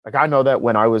Like I know that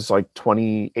when I was like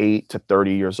 28 to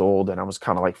 30 years old and I was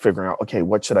kind of like figuring out, okay,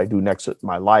 what should I do next with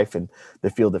my life in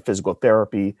the field of physical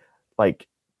therapy? Like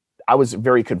I was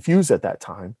very confused at that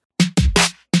time.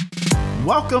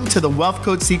 Welcome to the Wealth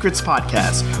Code Secrets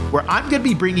podcast, where I'm going to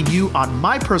be bringing you on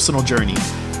my personal journey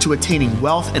to attaining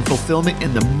wealth and fulfillment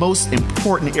in the most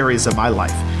important areas of my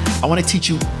life. I want to teach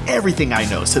you everything I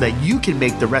know so that you can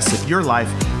make the rest of your life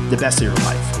the best of your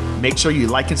life. Make sure you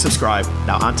like and subscribe.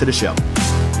 Now on to the show.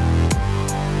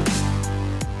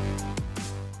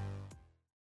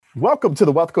 Welcome to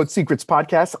the Wealth Code Secrets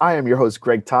podcast. I am your host,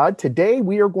 Greg Todd. Today,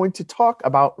 we are going to talk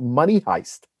about Money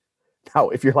Heist. Now,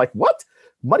 if you're like, what?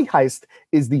 Money Heist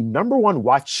is the number one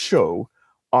watch show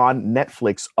on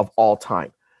Netflix of all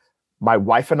time. My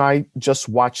wife and I just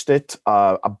watched it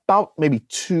about maybe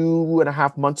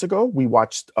 2.5 months ago. We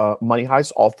watched Money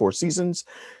Heist, all 4 seasons.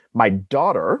 My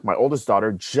daughter, my oldest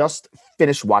daughter, just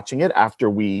finished watching it after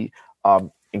we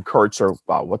encourage her.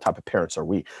 Wow, what type of parents are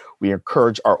we? We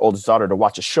encourage our oldest daughter to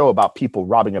watch a show about people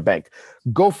robbing a bank.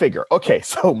 Go figure. Okay,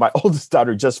 so my oldest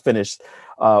daughter just finished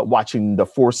watching the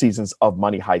 4 seasons of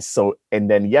Money Heist. So, and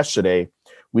then yesterday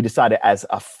we decided as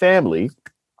a family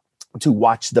to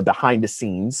watch the behind the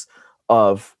scenes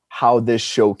of how this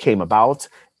show came about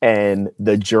and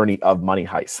the journey of Money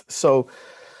Heist. So,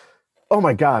 oh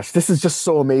my gosh, this is just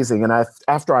so amazing. And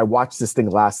after I watched this thing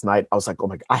last night, I was like, oh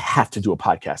my God, I have to do a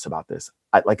podcast about this.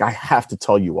 I have to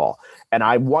tell you all. And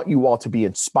I want you all to be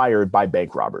inspired by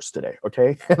bank robbers today,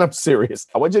 okay? And I'm serious.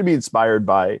 I want you to be inspired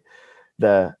by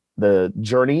the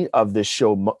journey of this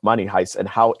show, Money Heist, and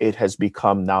how it has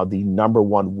become now the number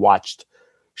one watched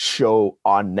show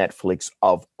on Netflix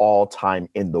of all time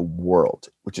in the world,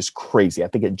 which is crazy. I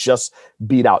think it just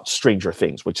beat out Stranger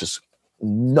Things, which is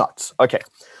nuts. Okay.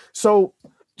 So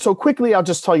quickly, I'll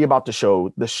just tell you about the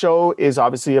show. The show is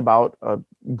obviously about a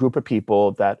group of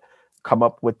people that come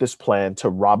up with this plan to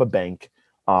rob a bank,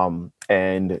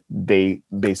 and they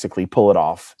basically pull it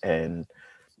off. And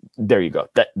there you go.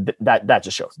 That's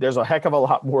a show. There's a heck of a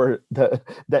lot more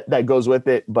that goes with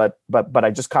it, but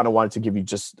I just kind of wanted to give you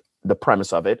just the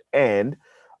premise of it. And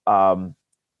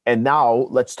now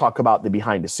let's talk about the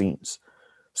behind the scenes.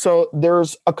 So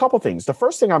there's a couple things. The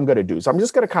first thing I'm going to do is I'm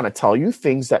just going to kind of tell you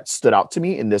things that stood out to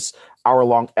me in this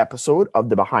hour-long episode of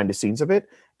the behind the scenes of it.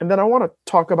 And then I want to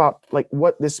talk about like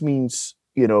what this means,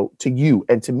 to you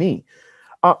and to me.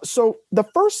 So the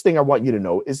first thing I want you to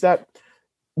know is that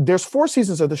there's 4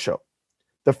 seasons of the show.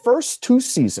 The first 2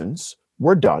 seasons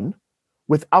were done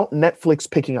without Netflix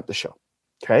picking up the show.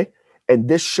 Okay. And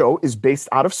this show is based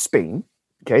out of Spain.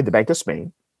 Okay. The Bank of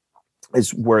Spain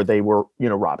is where they were,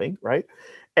 robbing. Right.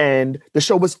 And the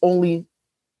show was only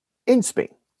in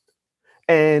Spain.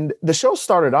 And the show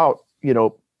started out,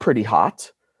 pretty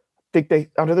hot. I think there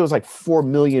was like 4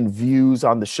 million views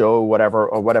on the show,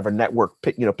 whatever network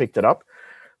picked it up.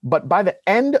 But by the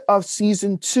end of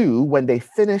season 2, when they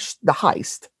finished the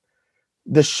heist,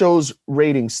 the show's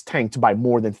ratings tanked by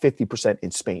more than 50%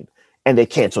 in Spain, and they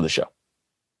canceled the show.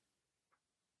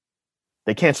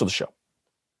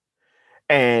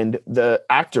 And the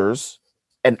actors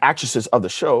and actresses of the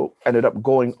show ended up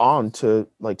going on to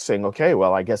like saying, okay,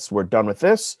 well, I guess we're done with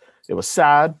this. It was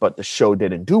sad, but the show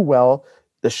didn't do well.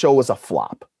 The show was a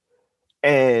flop.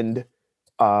 And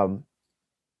they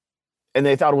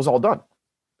thought it was all done.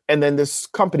 And then this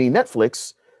company,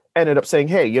 Netflix, ended up saying,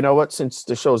 hey, you know what? Since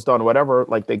the show's done, whatever,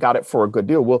 like they got it for a good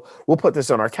deal. We'll put this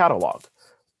on our catalog,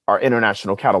 our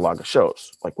international catalog of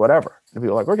shows, like whatever. And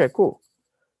people are like, okay, cool.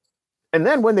 And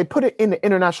then when they put it in the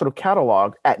international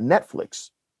catalog at Netflix,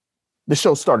 the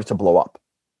show started to blow up.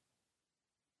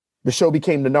 The show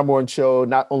became the number one show,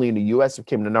 not only in the US, it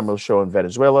became the number one show in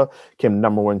Venezuela, became the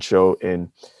number one show in,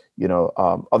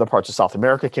 other parts of South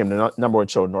America, came the number one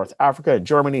show in North Africa and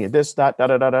Germany and this, that,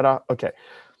 da. Okay.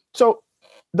 So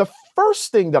the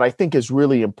first thing that I think is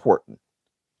really important,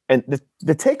 and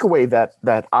the takeaway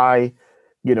that I,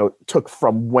 took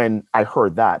from when I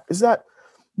heard that is that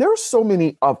there are so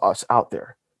many of us out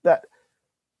there that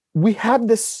we have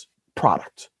this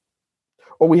product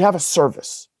or we have a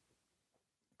service,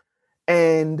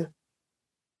 and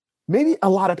maybe a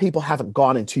lot of people haven't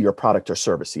gone into your product or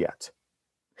service yet.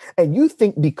 And you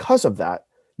think because of that,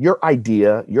 your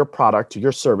idea, your product,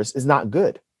 your service is not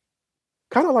good.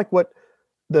 Kind of like what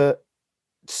the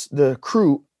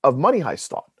crew of Money Heist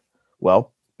thought.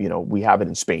 Well, we have it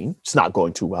in Spain. It's not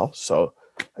going too well. So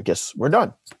I guess we're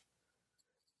done.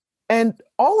 And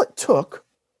all it took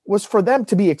was for them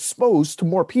to be exposed to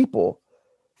more people,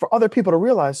 for other people to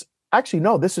realize, actually,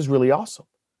 no, this is really awesome.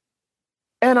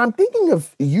 And I'm thinking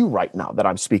of you right now that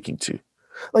I'm speaking to.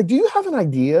 Like, do you have an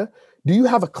idea Do you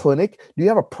have a clinic? Do you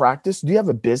have a practice? Do you have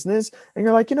a business? And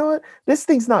you're like, you know what? This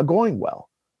thing's not going well.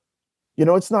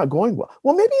 It's not going well.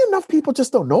 Well, maybe enough people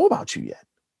just don't know about you yet.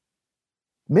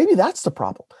 Maybe that's the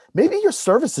problem. Maybe your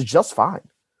service is just fine.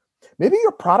 Maybe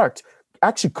your product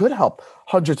actually could help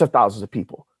hundreds of thousands of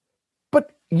people,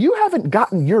 but you haven't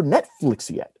gotten your Netflix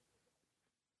yet.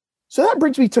 So that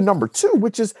brings me to number 2,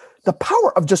 which is the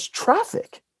power of just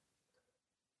traffic.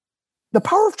 The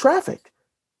power of traffic.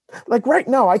 Like right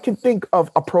now, I can think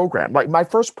of a program, like my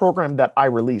first program that I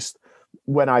released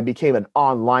when I became an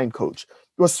online coach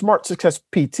was Smart Success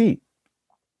PT.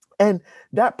 And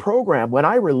that program, when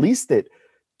I released it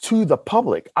to the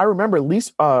public, I remember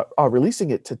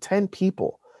releasing it to 10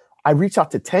 people. I reached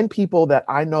out to 10 people that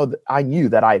I knew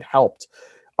that I'd helped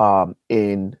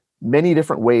in many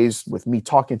different ways, with me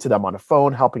talking to them on the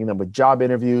phone, helping them with job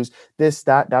interviews, this,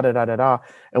 that, da, da, da, da, da.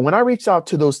 And when I reached out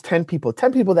to those 10 people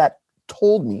that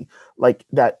told me like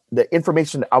that the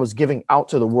information that I was giving out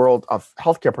to the world of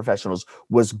healthcare professionals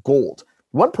was gold.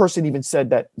 One person even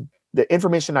said that the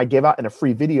information I gave out in a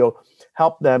free video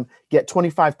helped them get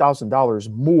 $25,000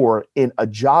 more in a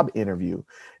job interview.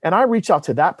 And I reached out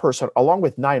to that person along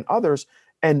with 9 others,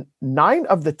 and 9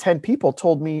 of the 10 people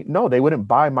told me no, they wouldn't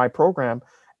buy my program.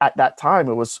 At that time,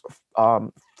 it was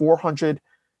 $497,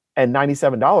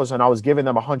 and I was giving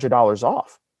them $100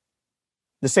 off.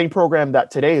 The same program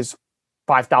that today is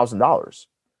 $5,000.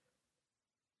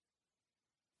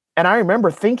 And I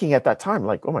remember thinking at that time,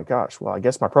 like, oh my gosh, well, I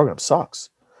guess my program sucks.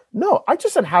 No, I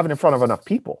just didn't have it in front of enough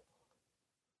people.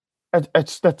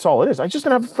 That's all it is. I just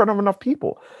didn't have it in front of enough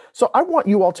people. So I want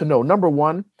you all to know, number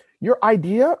 1, your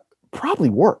idea probably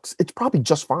works. It's probably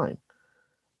just fine.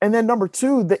 And then number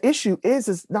 2, the issue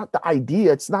is not the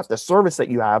idea. It's not the service that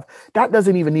you have. That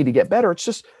doesn't even need to get better. It's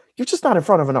just, you're just not in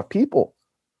front of enough people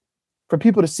for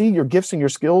people to see your gifts and your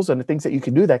skills and the things that you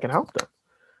can do that can help them.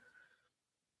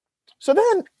 So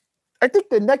then I think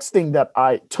the next thing that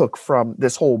I took from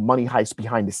this whole Money Heist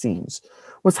behind the scenes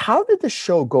was, how did the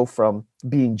show go from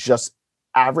being just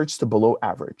average to below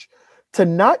average to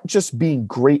not just being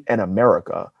great in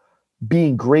America,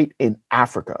 being great in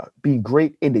Africa, being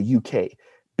great in the UK,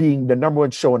 being the number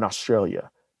 1 show in Australia,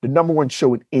 the number 1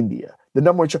 show in India, the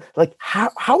number 1 show, like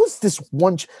how is this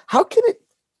one, how can it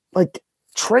like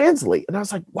translate? And I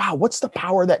was like, wow, what's the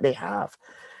power that they have?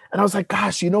 And I was like,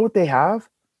 gosh, you know what they have?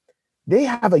 They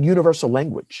have a universal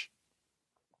language.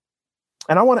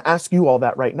 And I want to ask you all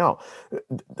that right now.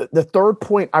 The third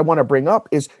point I want to bring up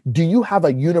is, do you have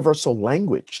a universal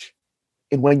language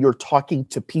in when you're talking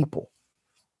to people?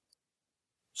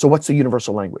 So what's the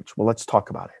universal language? Well, let's talk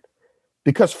about it.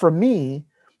 Because for me,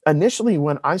 initially,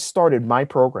 when I started my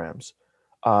programs,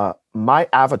 my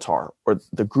avatar, or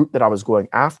the group that I was going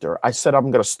after, I said,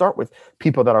 I'm going to start with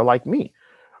people that are like me.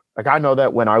 Like, I know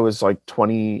that when I was like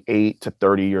 28 to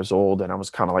 30 years old, and I was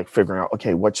kind of like figuring out,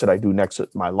 okay, what should I do next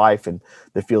with my life in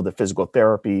the field of physical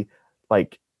therapy?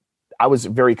 Like, I was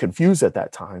very confused at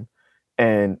that time.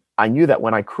 And I knew that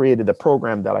when I created the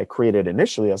program that I created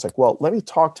initially, I was like, well, let me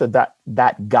talk to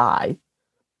that guy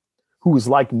who was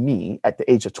like me at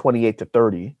the age of 28 to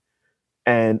 30.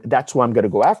 And that's who I'm going to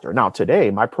go after. Now,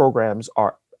 today, my programs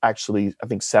are actually, I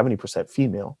think, 70%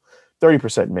 female,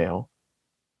 30% male.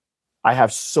 I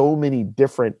have so many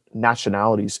different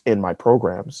nationalities in my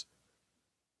programs.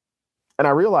 And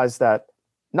I realized that,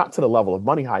 not to the level of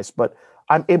Money Heist, but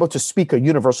I'm able to speak a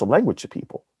universal language to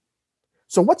people.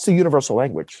 So what's the universal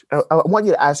language? I want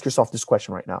you to ask yourself this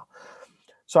question right now.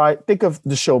 So I think of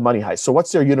the show Money Heist. So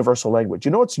what's their universal language?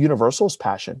 You know what's universal is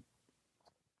passion.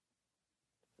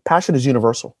 Passion is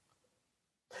universal.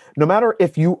 No matter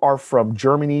if you are from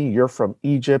Germany, you're from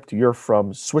Egypt, you're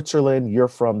from Switzerland, you're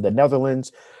from the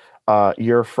Netherlands,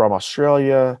 you're from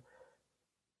Australia,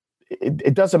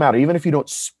 it doesn't matter. Even if you don't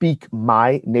speak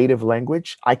my native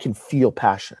language, I can feel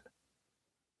passion.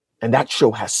 And that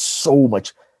show has so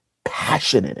much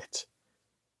passion in it.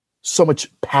 So much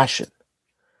passion.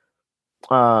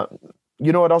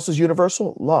 You know what else is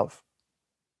universal? Love.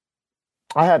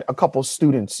 I had a couple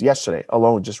students yesterday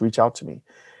alone just reach out to me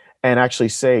and actually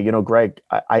say, you know, Greg,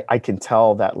 I can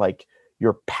tell that like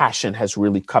your passion has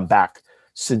really come back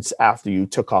since after you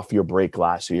took off your break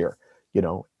last year, you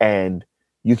know, and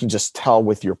you can just tell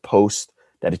with your post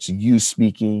that it's you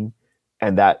speaking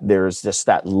and that there's just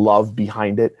that love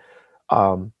behind it.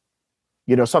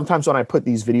 You know, sometimes when I put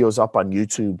these videos up on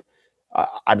YouTube,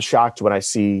 I'm shocked when I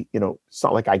see, you know, it's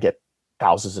not like I get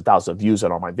thousands and thousands of views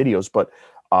on all my videos, but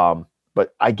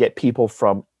I get people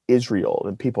from Israel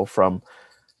and people from,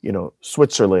 you know,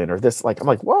 Switzerland or this, like, I'm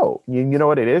like, whoa, you know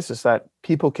what it is? It's that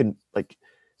people can like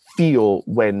feel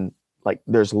when like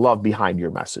there's love behind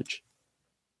your message.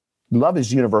 Love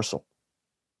is universal.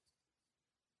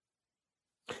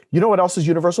 You know what else is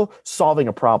universal? Solving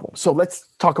a problem. So let's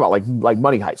talk about like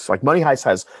Money Heist. Like Money Heist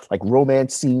has like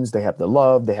romance scenes. They have the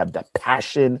love. They have the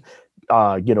passion,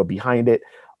 behind it.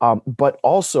 But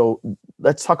also,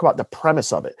 let's talk about the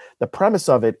premise of it. The premise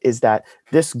of it is that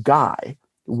this guy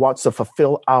wants to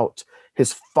fulfill out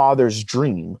his father's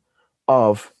dream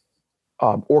of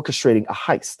orchestrating a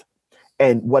heist.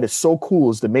 And what is so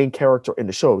cool is the main character in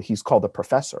the show, he's called the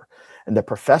Professor. And the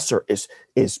Professor is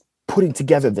putting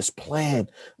together this plan,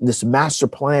 this master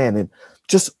plan, and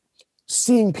just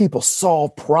seeing people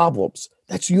solve problems.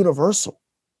 That's universal.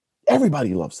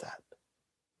 Everybody loves that.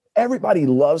 Everybody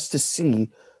loves to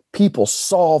see people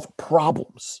solve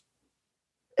problems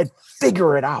and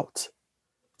figure it out.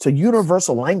 It's a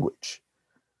universal language.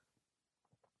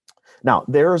 Now,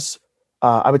 there's,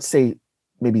 I would say,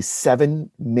 maybe 7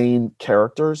 main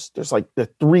characters. There's like the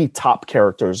 3 top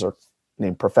characters are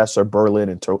named Professor, Berlin,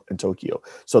 and Tokyo.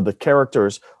 So the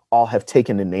characters all have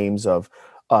taken the names of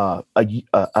a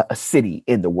city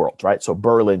in the world, right? So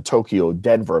Berlin, Tokyo,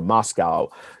 Denver, Moscow,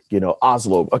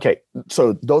 Oslo. Okay,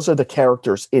 so those are the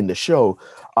characters in the show.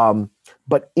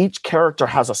 But each character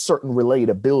has a certain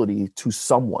relatability to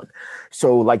someone.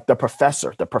 So like the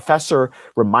Professor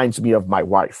reminds me of my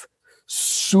wife.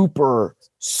 Super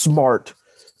smart,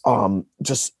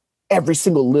 just every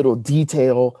single little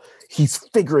detail he's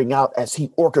figuring out as he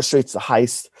orchestrates the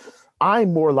heist.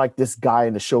 I'm more like this guy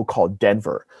in the show called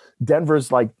Denver.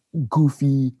 Denver's like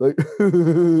goofy,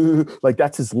 like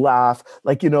that's his laugh,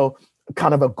 like,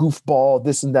 kind of a goofball,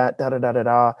 this and that,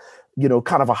 da-da-da-da-da,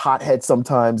 kind of a hothead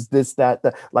sometimes, this, that,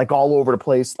 like all over the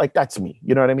place. Like that's me,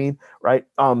 you know what I mean? Right.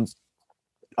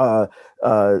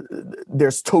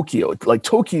 There's Tokyo. Like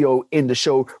Tokyo in the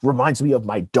show reminds me of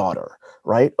my daughter,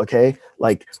 right? Okay.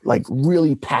 Like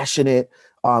really passionate,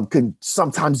 can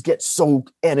sometimes get so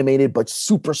animated, but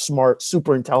super smart,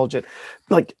 super intelligent.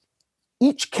 Like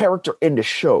each character in the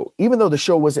show, even though the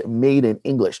show wasn't made in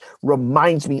English,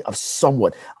 reminds me of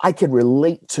someone. I can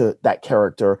relate to that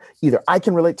character. Either I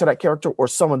can relate to that character or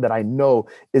someone that I know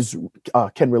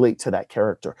can relate to that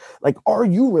character. Like, are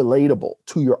you relatable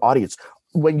to your audience?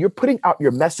 When you're putting out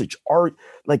your message,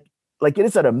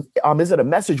 is it a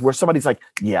message where somebody's like,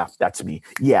 yeah, that's me.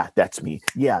 Yeah, that's me.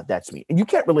 Yeah, that's me. And you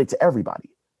can't relate to everybody.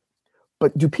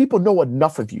 But do people know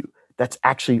enough of you that's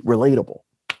actually relatable?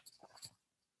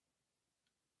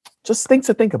 Just things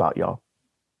to think about, y'all.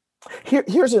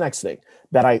 Here's the next thing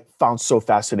that I found so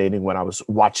fascinating when I was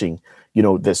watching,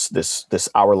 this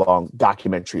hour-long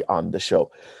documentary on the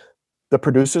show. The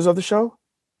producers of the show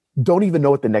don't even know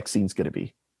what the next scene's going to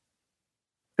be.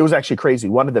 It was actually crazy.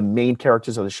 One of the main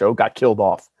characters of the show got killed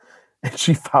off, and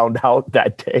she found out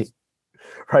that day,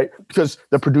 right? Because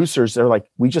the producers, they're like,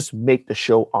 we just make the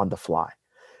show on the fly.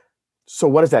 So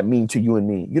what does that mean to you and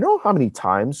me? You know how many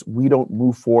times we don't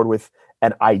move forward with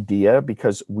an idea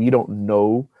because we don't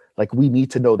know, like we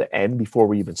need to know the end before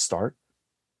we even start?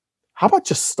 How about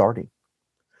just starting?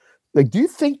 Like, do you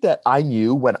think that I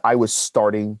knew when I was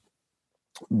starting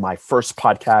my first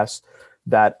podcast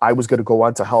that I was going to go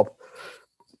on to help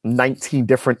 19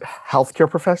 different healthcare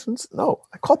professions? No,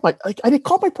 I didn't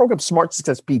call my program Smart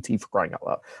Success PT, for crying out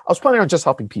loud. I was planning on just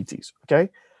helping PTs. Okay.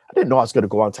 I didn't know I was going to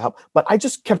go on to help, but I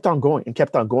just kept on going and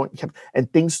kept on going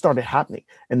and things started happening.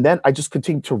 And then I just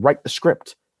continued to write the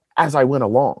script as I went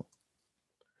along.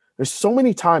 There's so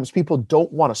many times people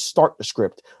don't want to start the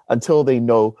script until they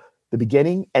know the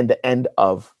beginning and the end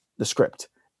of the script.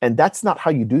 And that's not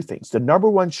how you do things. The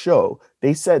 #1 show,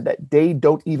 they said that they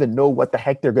don't even know what the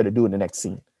heck they're going to do in the next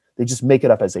scene. They just make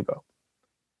it up as they go.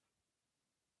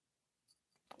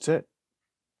 That's it.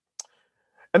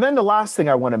 And then the last thing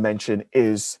I want to mention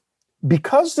is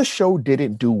because the show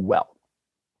didn't do well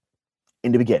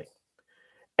in the beginning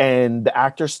and the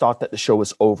actors thought that the show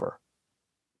was over,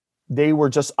 they were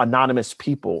just anonymous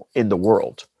people in the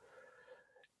world.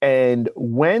 And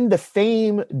when the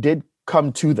fame did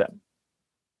come to them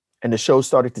and the show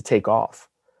started to take off,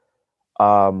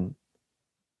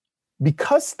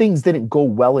 because things didn't go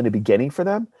well in the beginning for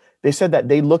them, they said that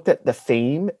they looked at the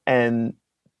fame and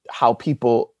how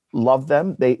people loved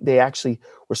them. They actually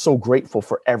were so grateful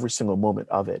for every single moment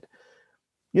of it.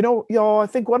 Y'all, I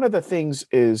think one of the things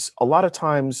is a lot of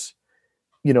times,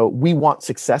 we want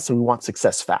success and we want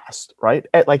success fast, right?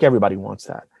 Like everybody wants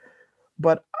that.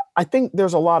 But I think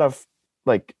there's a lot of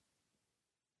like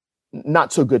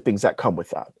not so good things that come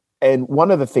with that. And one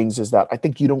of the things is that I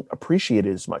think you don't appreciate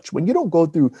it as much. When you don't go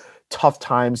through tough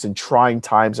times and trying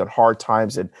times and hard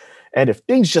times, and if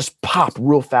things just pop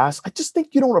real fast, I just think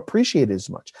you don't appreciate it as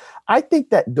much. I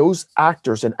think that those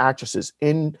actors and actresses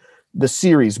in the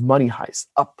series Money Heist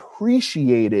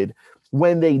appreciated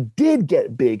when they did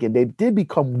get big and they did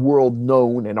become world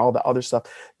known and all the other stuff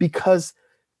because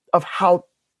of how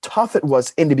tough it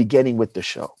was in the beginning with the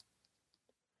show.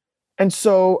 And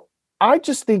so I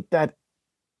just think that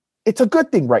it's a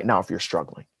good thing right now if you're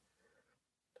struggling.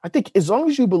 I think as long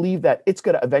as you believe that it's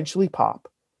going to eventually pop,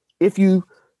 if you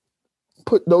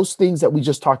put those things that we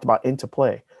just talked about into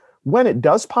play, when it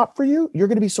does pop for you, you're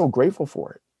going to be so grateful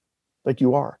for it, like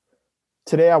you are.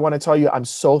 Today, I want to tell you, I'm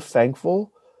so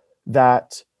thankful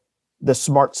that the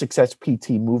Smart Success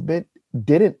PT movement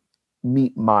didn't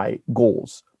meet my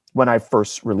goals when I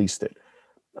first released it.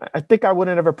 I think I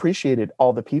wouldn't have appreciated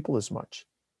all the people as much.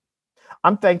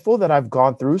 I'm thankful that I've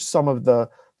gone through some of the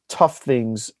tough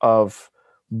things of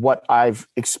what I've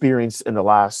experienced in the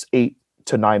last 8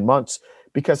 to 9 months,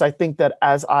 because I think that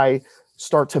as I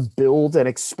start to build and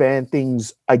expand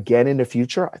things again in the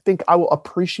future, I think I will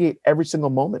appreciate every single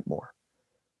moment more.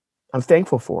 I'm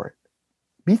thankful for it.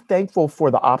 Be thankful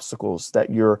for the obstacles that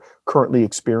you're currently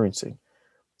experiencing.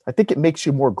 I think it makes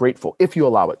you more grateful if you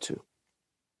allow it to.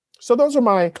 So those are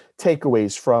my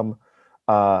takeaways from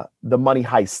the Money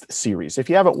Heist series. If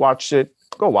you haven't watched it,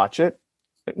 go watch it.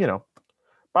 You know,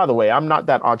 by the way, I'm not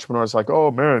that entrepreneur. It's like,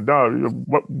 oh man, no,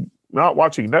 not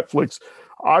watching Netflix.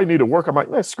 I need to work. I'm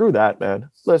like, screw that, man.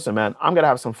 Listen, man, I'm going to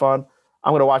have some fun.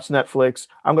 I'm going to watch Netflix.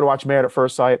 I'm going to watch Married at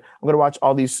First Sight. I'm going to watch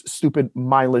all these stupid,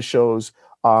 mindless shows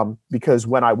because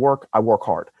when I work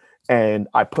hard and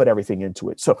I put everything into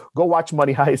it. So go watch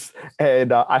Money Heist.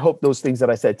 And I hope those things that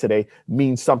I said today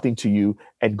mean something to you,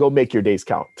 and go make your days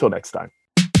count. Till next time.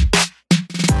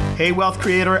 Hey, Wealth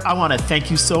Creator, I want to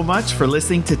thank you so much for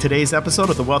listening to today's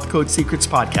episode of the Wealth Code Secrets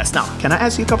podcast. Now, can I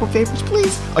ask you a couple favors,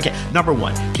 please? Okay, number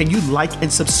one, can you like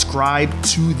and subscribe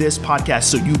to this podcast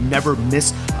so you never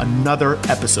miss another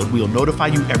episode? We'll notify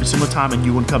you every single time a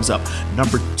new one comes up.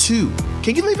 Number two,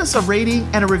 can you leave us a rating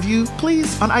and a review,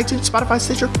 please, on iTunes, Spotify,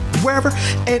 Stitcher, wherever?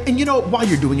 And you know, while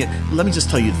you're doing it, let me just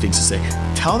tell you the things to say.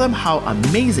 Tell them how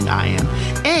amazing I am,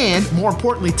 and more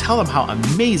importantly, tell them how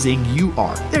amazing you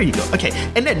are. There you go. Okay,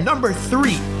 and then number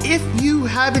three, if you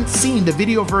haven't seen the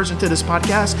video version to this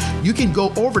podcast, you can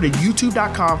go over to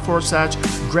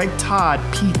youtube.com/Greg Todd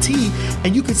PT,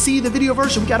 and you can see the video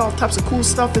version. We got all types of cool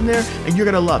stuff in there, and you're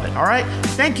going to love it. All right.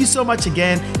 Thank you so much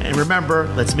again. And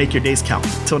remember, let's make your days count.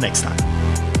 Till next time.